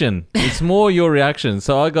reaction. It's more your reaction.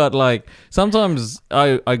 So I got like, sometimes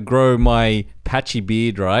I grow my patchy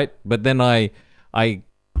beard, right? But then I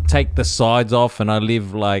take the sides off and I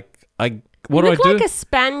live like, what you do look I do? like a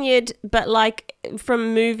Spaniard, but like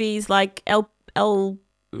from movies like no,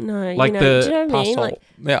 Like you know, the do you know what I mean? Pastel. Like,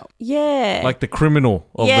 yeah. Like the criminal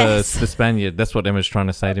of Yes. the Spaniard. That's what Emma's trying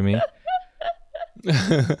to say to me.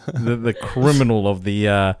 the criminal of the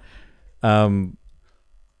yeah.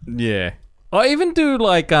 I even do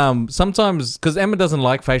like sometimes because Emma doesn't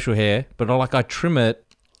like facial hair, but I trim it.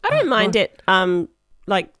 I don't mind it.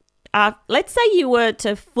 Like, let's say you were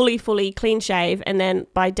to fully clean shave, and then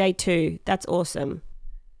by day 2, that's awesome.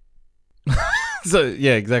 So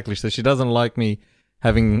yeah, exactly. So she doesn't like me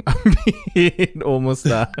having a beard or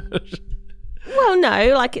mustache. Well,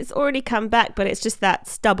 no, like it's already come back, but it's just that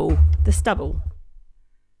stubble, the stubble.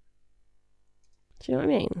 Do you know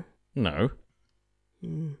what I mean? No.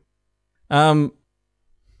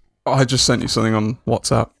 I just sent you something on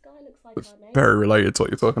WhatsApp. This guy looks like It's very related to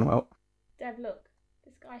what you're talking about. Dev, look.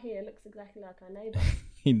 This guy here looks exactly like our neighbour.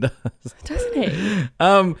 He does. Doesn't he?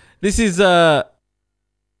 This is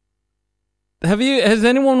has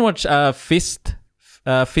anyone watched Fist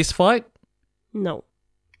Fight? No.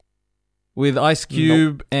 with Ice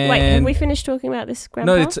Cube and. Wait, have we finished talking about this,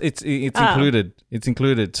 Grandpa? No, it's included. It's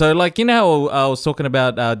included. So like you know how I was talking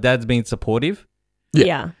about dads being supportive.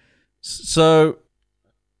 Yeah. So,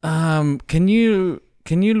 can you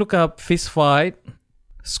look up fist fight,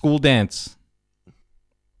 school dance?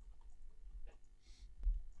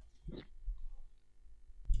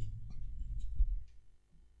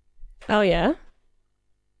 Oh yeah.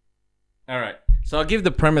 All right. So I'll give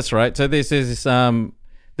the premise, right? So there's this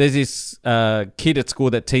kid at school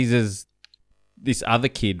that teases this other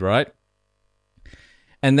kid, right?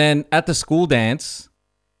 And then at the school dance,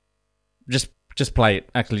 just play it.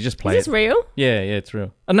 Actually, just play Is this real? Yeah, it's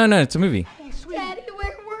real. Oh, no, it's a movie. Hey, sweetie. Daddy,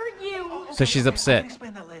 where were you? So she's upset. I'll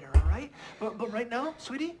explain that later, all right? But right now,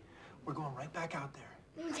 sweetie, we're going right back out there.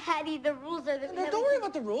 Daddy, the rules are that we No, have don't worry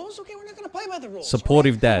about the rules, okay? We're not gonna play by the rules.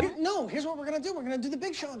 Supportive all right? dad. No, here's what we're gonna do. We're gonna do the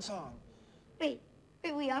Big Sean song. Wait,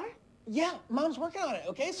 we are? Yeah, Mom's working on it,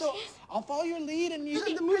 okay? So I'll follow your lead, and you.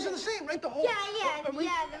 The moves are the same, right? The whole. Yeah, and we-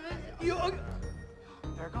 the moves. You.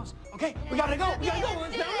 There it goes. Okay, we gotta go. We gotta go.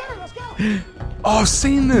 Let's go. Oh, I've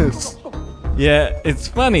seen this. Yeah, it's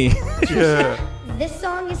funny. Yeah. This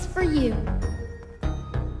song is for you.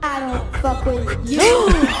 I don't fuck with you.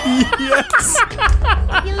 Yes.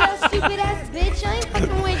 You little stupid ass bitch, I ain't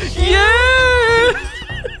fucking with you. Yeah.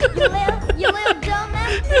 You little dumb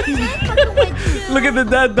ass bitch, I ain't fucking with you. Look at the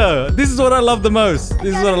dad though. This is what I love the most.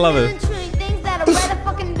 This is what I love it. Things that I'd rather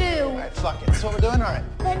fucking do. All right, fuck it. That's what we're doing. All right.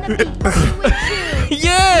 Than to be fucking with you.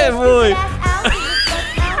 Yeah, boy.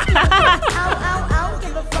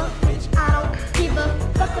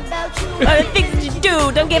 Other things that you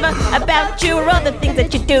do. Don't give a about you or other things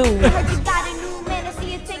that you do. I heard you got a new man, I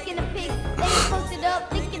see you taking a pic. They posted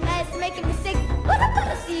up, thinking that it's making me sick. But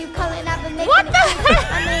I see you calling out the naked. What the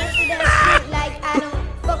heck? I'm gonna answer that shit like I don't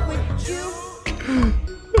fuck with you.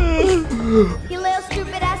 You little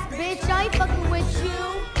stupid ass bitch, I ain't fucking with you.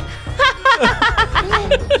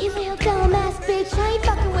 You little dumb ass bitch, I ain't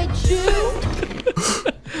fucking with you.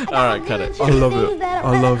 All right, cut it. I love it.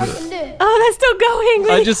 I love it. Oh, that's still going.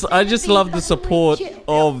 I just love the support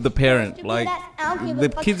of the parent. Like the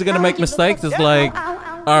kids are gonna make mistakes. It's like,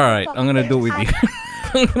 all right, I'm gonna do it with you.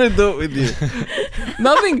 I'm gonna do it with you.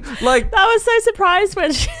 Nothing like. I was so surprised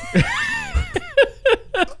when she...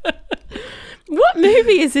 What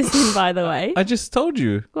movie is this in, by the way? I just told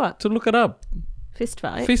you What? to look it up. Fist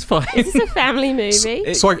fight? Fist fight. Is this a family movie?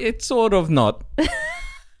 It's sort of not.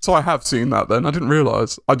 So I have seen that then. I didn't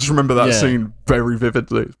realise. I just remember that Yeah. scene very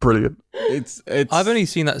vividly. It's brilliant. It's. I've only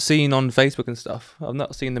seen that scene on Facebook and stuff. I've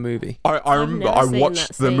not seen the movie. I remember never I seen watched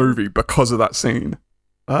that the scene. movie because of that scene.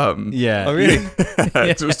 Yeah. Oh, really?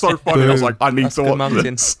 It was so funny. I was like, I need That's to good watch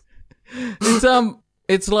mountain. this.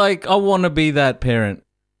 It's like I want to be that parent.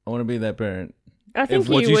 I want to be that parent. I think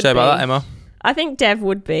What do you would say about be. that, Emma? I think Dev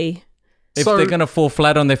would be. If So- they're gonna fall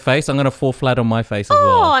flat on their face, I'm gonna fall flat on my face as Oh,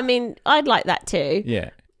 well. I mean, I'd like that too. Yeah.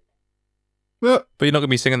 Yeah. But you're not gonna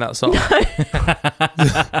be singing that song.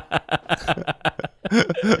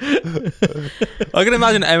 I can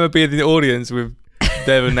imagine Emma being in the audience with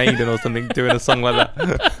Devon Aiden or something doing a song like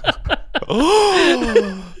that.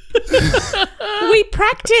 We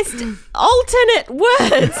practiced alternate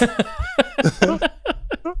words.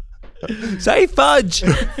 Say fudge.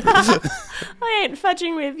 I ain't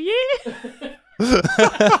fudging with you.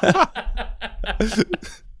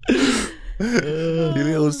 You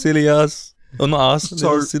little silly ass. Or not ass,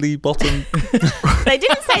 little silly bottom. They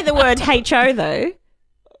didn't say the word HO though.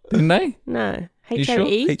 Didn't they? No. You sure?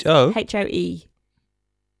 HOE? H-O? HOE.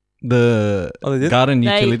 The Oh, they did? garden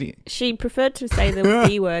utility. She preferred to say the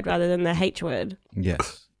B word rather than the H word.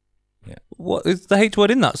 Yes. What is the H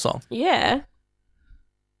word in that song? Yeah.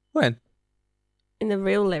 When? In the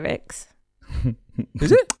real lyrics.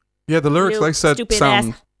 Is it? Yeah, the lyrics Little they said stupid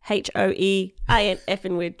sound. ass HOE. I ain't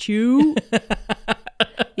effing with you.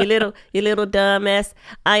 you little dumbass.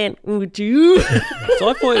 I ain't with you. So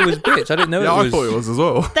I thought it was bitch. I didn't know Yeah, it was. I thought it was as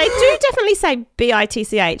well. They do definitely say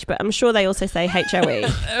BITCH, but I'm sure they also say HOE.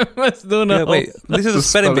 Emma's doing Yeah, a wait, this is a the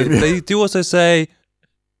spelling bee. spelling, yeah. They do also say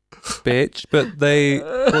bitch, but they.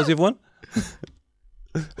 What was the other one?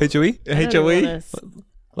 H-O-E? I don't know what HOE. else.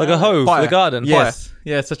 Like a hoe for Fire. the garden. Yes.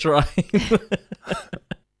 Yes, that's right.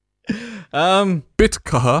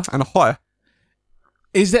 Bitkaha and high.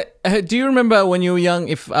 Is that? Do you remember when you were young?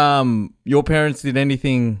 If your parents did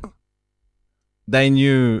anything, they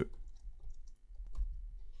knew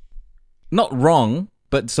not wrong,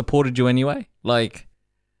 but supported you anyway. Like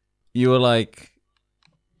you were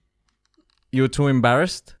too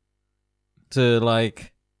embarrassed to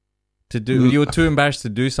do. You were too embarrassed to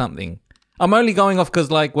do something. I'm only going off because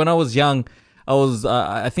like when I was young, I was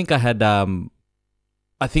I think I had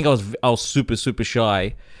I think I was super, super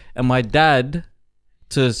shy. And my dad,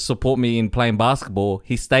 to support me in playing basketball,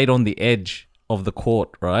 he stayed on the edge of the court,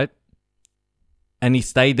 right? And he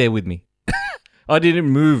stayed there with me. I didn't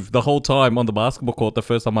move the whole time on the basketball court the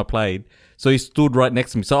first time I played. So he stood right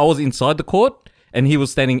next to me. So I was inside the court and he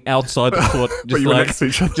was standing outside the court. Just But you were next to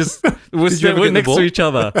each other. we're next to each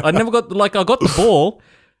other. I never got, I got the ball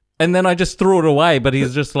and then I just threw it away. But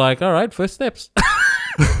he's just like, all right, first steps.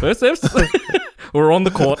 First steps. We're on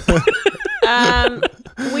the court.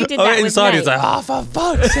 We did that with inside, Nate. he's like, for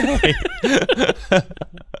fuck's sake.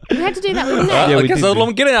 We had to do that with Nate. Yeah, I we guess did.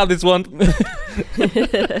 I'm getting out of this one.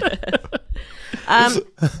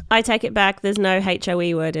 I take it back. There's no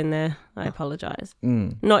HOE word in there. I apologise.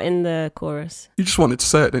 Not in the chorus. You just wanted to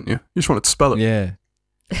say it, didn't you? You just wanted to spell it. Yeah.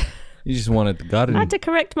 You just wanted the garden. I had to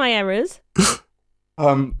correct my errors.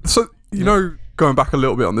 So, you know, going back a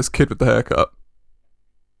little bit on this kid with the haircut,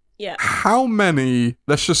 Yeah. how many,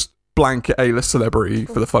 let's just blanket A-list celebrity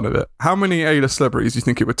for the fun of it, how many A-list celebrities do you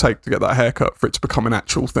think it would take to get that haircut for it to become an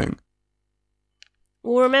actual thing?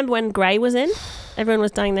 Well, remember when grey was in? Everyone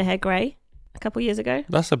was dyeing their hair grey a couple years ago.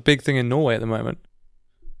 That's a big thing in Norway at the moment.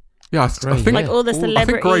 Yeah, I think Like all the I think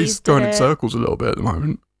celebrities Grey's going in did it. circles a little bit at the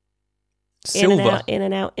moment. Silver. In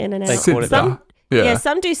and out. They call it Some, that. yeah,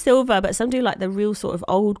 some do silver, but some do like the real sort of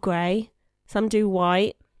old grey. Some do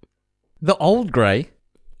white. The old grey.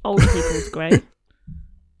 Old people's grey.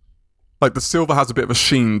 Like the silver has a bit of a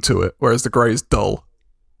sheen to it, whereas the grey is dull.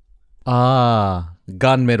 Ah,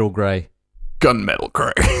 gunmetal grey. Gunmetal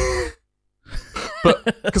grey.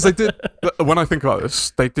 But because they did, when I think about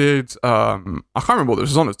this, they did. I can't remember what this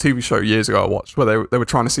was on. A TV show years ago I watched where they were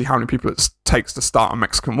trying to see how many people it takes to start a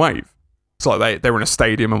Mexican wave. So like they were in a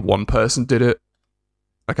stadium and one person did it.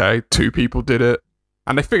 Okay, 2 people did it,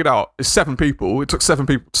 and they figured out it's 7 people. It took 7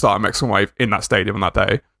 people to start a Mexican wave in that stadium on that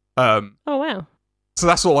day. Oh wow. So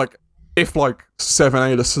that's all like, if like 7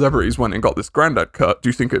 A-list celebrities went and got this granddad cut, do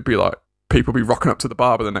you think it'd be like people be rocking up to the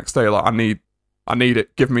barber the next day like, I need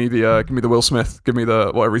it. Give me the Will Smith. Give me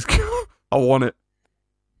the whatever he's. I want it.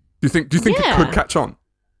 Do you think it could catch on?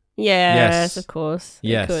 Yes, of course.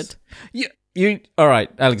 Yes. It could. You all right,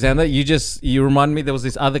 Alexander? You remind me there was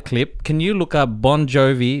this other clip. Can you look up Bon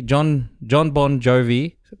Jovi, John Bon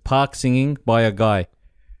Jovi, Park singing by a guy?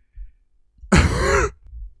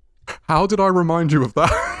 How did I remind you of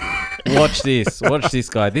that? Watch this. Watch this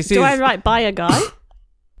guy. This Do is I write by a guy?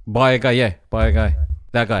 by a guy. Yeah, by a guy.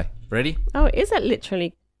 That guy. Ready? Oh, is that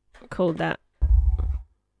literally called that?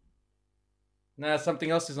 No, something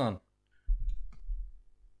else is on.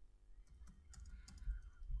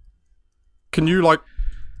 Can you like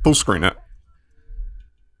full screen it?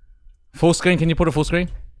 Full screen. Can you put a full screen?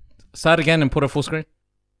 Start again and put a full screen.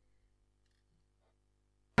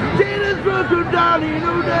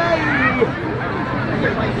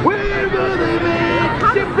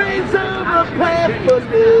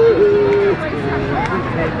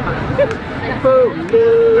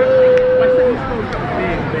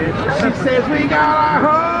 She says we gotta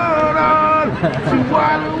hold on to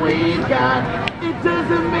what we got. It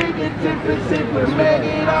doesn't make a difference if we make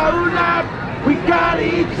it or not. We got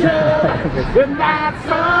each other, and that's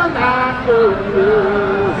all I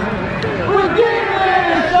know. We'll give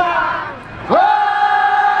it a shot. Oh,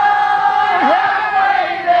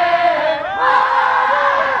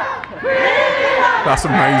 That's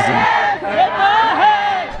amazing.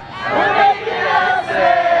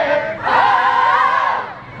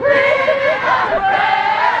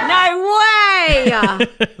 No way!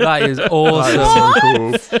 That is awesome.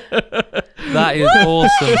 That is so cool. That is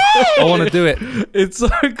awesome. I want to do it. It's so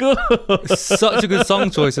good. Such a good song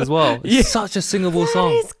choice as well. It's such a singable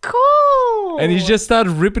song. It's cool. And he just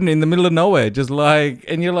started ripping in the middle of nowhere, just like,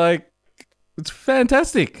 and you're like, it's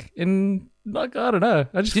fantastic. And like, I don't know.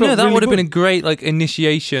 I just Do you know felt that really would have good. been a great like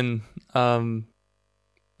initiation.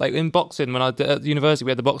 Like in boxing, when I did at the university,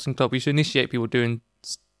 we had the boxing club. We should initiate people doing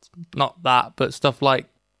not that, but stuff like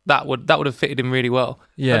that. Would have fitted in really well.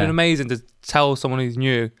 Yeah. It'd been amazing to tell someone who's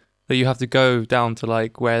new that you have to go down to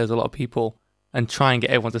like where there's a lot of people and try and get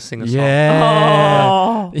everyone to sing a song. Yeah.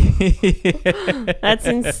 Oh, that's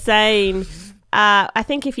insane. I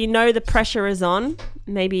think if you know the pressure is on,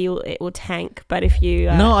 maybe it will tank. But if you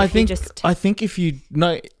No, I if you think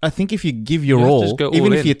if you give your You have to all, just go all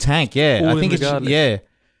even if in. you tank, yeah, All I in think it's regardless.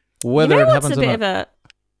 whether you know it what's happens a or bit not. of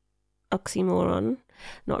a oxymoron?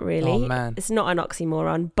 Not really. Oh, man. It's not an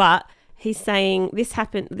oxymoron, but he's saying this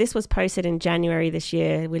happened. This was posted in January this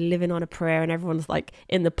year. We're living on a prayer, and everyone's like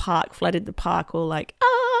in the park, flooded the park, all like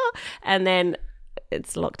and then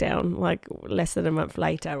it's lockdown like less than a month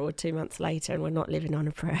later or 2 months later, and we're not living on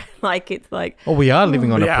a prayer. Like it's like Oh, we are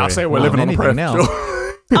living on a Yeah, prayer. I say we're More living than on a prayer anything now.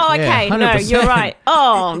 now. Oh, Yeah, okay. No, 100%. you're right.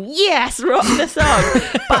 Oh, yes, rock the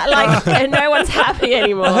song. But like, and no one's happy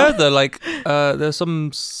anymore. I heard though, like, there's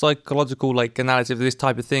some psychological like analysis of this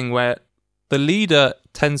type of thing where the leader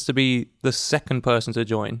tends to be the second person to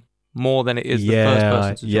join more than it is the first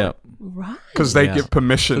person to join. Right. Because they Yeah. give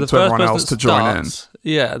permission So the to first everyone person else that to join in. starts,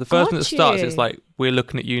 yeah, the first one that Got starts, you. it's like, we're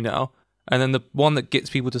looking at you now. And then the one that gets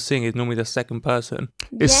people to sing is normally the second person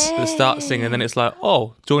It's that starts singing. And then it's like,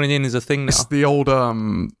 oh, joining in is a thing now. it's the old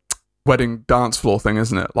wedding dance floor thing,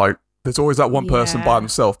 isn't it? Like, there's always that one person Yeah. by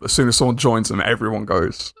themselves, but as soon as someone joins them, everyone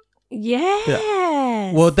goes.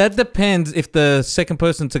 Yes. Well, that depends. If the second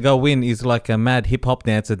person to go in is like a mad hip hop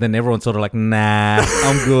dancer, then everyone's sort of like, nah,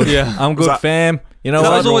 I'm good. Yeah. I'm good, that- fam. You know That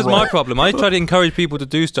what? was always my problem. I tried to encourage people to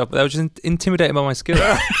do stuff, but they were just intimidated by my skills.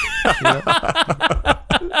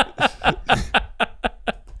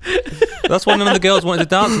 That's why none of the girls wanted to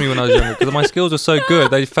dance with me when I was younger, because my skills were so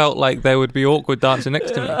good. They felt like they would be awkward dancing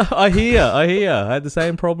next to me. I hear. I had the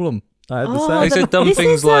same problem. I had the Oh, same. They said dumb This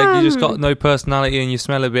things is, like you just got no personality and you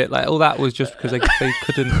smell a bit. Like all that was just because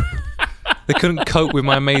they couldn't cope with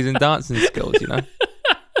my amazing dancing skills. You know.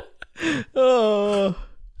 Oh.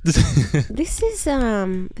 This is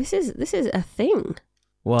a thing.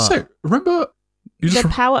 Wow. So, remember... You just The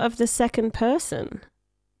power of the second person.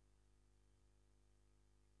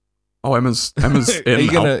 Oh, Emma's in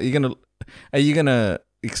Are you gonna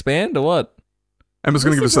expand or what? Emma's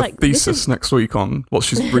going to give This us is a like- this thesis is- next week on what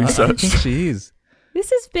she's I think researched. she is.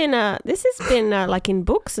 This has been like in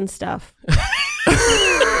books and stuff.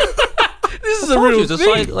 This is a Told real you, it's a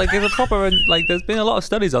thing. like it's a proper like. There's been a lot of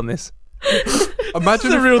studies on this.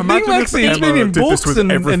 Imagine It's a if, real thing, imagine if Maxie. It's been Emma in did this books with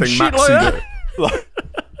and everything shit Maxie like did.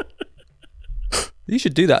 You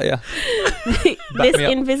should do that, yeah. This me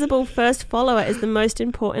up. invisible first follower is the most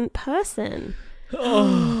important person.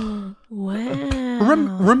 Oh, wow.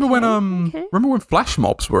 Remember when okay. remember when flash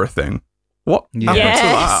mobs were a thing? What Yeah. happened to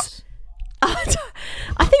Yes.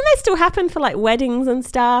 I think they still happen for like weddings and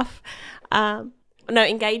stuff. No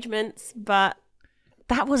engagements, but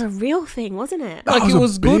that was a real thing, wasn't it? That Like was it a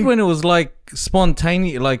was good big- when it was like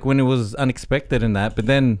spontaneous, like when it was unexpected and that. But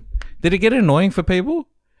then, did it get annoying for people?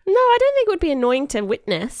 No, I don't think it would be annoying to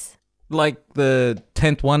witness. Like the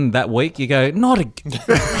 10th one that week, you go, not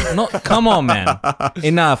come on, man,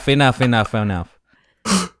 enough.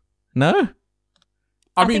 No,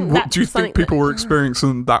 I I mean, think do you that's something think people that- were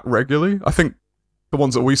experiencing that regularly? I think the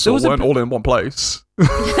ones that we saw was a weren't bit- all in one place.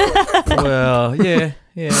 well, yeah.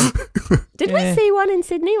 Did Yeah. we see one in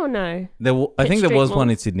Sydney or no? I think there Street was Mall. one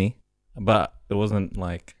in Sydney, but it wasn't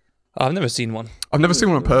like. I've never seen one. I've never seen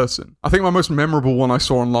one in person. I think my most memorable one I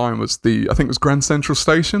saw online was I think it was Grand Central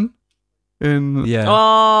Station. Yeah.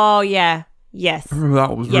 Oh, yeah. Yes. I remember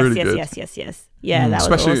that was Yes, really yes, good. yes. Yeah, that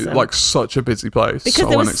Especially was awesome. like such a busy place. because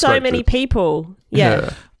there was so many people.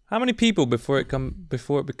 Yeah. How many people before it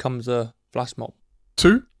becomes a flash mob?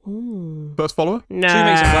 2? Ooh. First follower? No,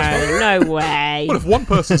 makes a flash no way. Well, if one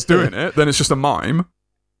person's doing it, then it's just a mime.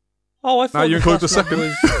 Oh, I thought Now you include the flash mob second.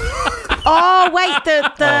 was- Oh wait,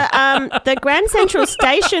 the Grand Central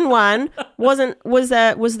Station one was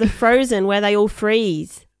the Frozen where they all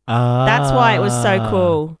freeze. That's why it was so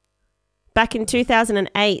cool. Back in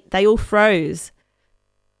 2008, they all froze,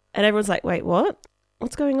 and everyone's like, "Wait, what?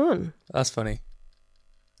 What's going on?" That's funny.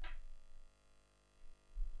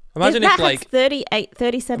 Imagine that if had like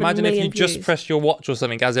 37 imagine if million you just views. press your watch or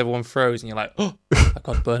something as everyone froze and you're like, oh, I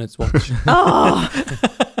got Bernard's watch. Oh,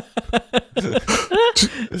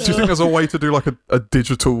 Do you think there's a way to do like a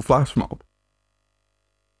digital flash mob?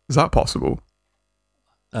 Is that possible?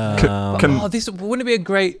 Can- This wouldn't it be a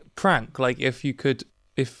great prank? Like if you could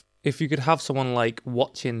have someone like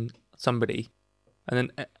watching somebody,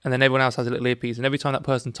 and then everyone else has a little earpiece, and every time that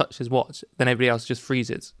person touches his watch, then everybody else just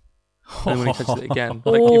freezes. And then when he touches it again,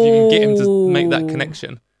 like if you can get him to make that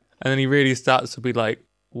connection, and then he really starts to be like,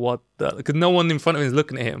 "What the?" Because no one in front of him is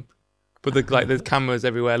looking at him, but there's cameras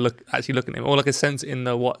everywhere actually looking at him, or like a sensor in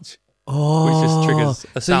the watch, which just triggers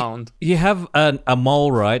a So sound. You have a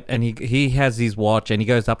mole, right? And he has his watch, and he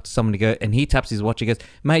goes up to someone and he taps his watch. He goes,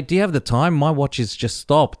 "Mate, do you have the time? My watch is just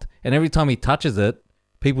stopped." And every time he touches it,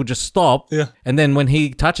 people just stop. Yeah. And then when he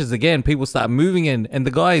touches again, people start moving in, and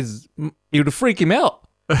the guy's it would freak him out.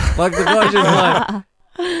 Like the guy's just like,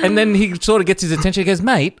 and then he sort of gets his attention. He goes,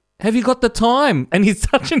 "Mate, have you got the time?" And he's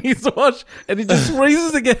touching his watch, and he just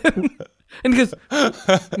freezes again. And he goes,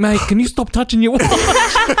 "Mate, can you stop touching your watch?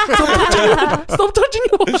 Stop touching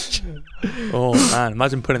your watch." Oh man,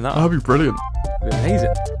 imagine putting that on. That'd be brilliant. It'd be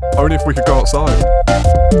amazing. Only if we could go outside.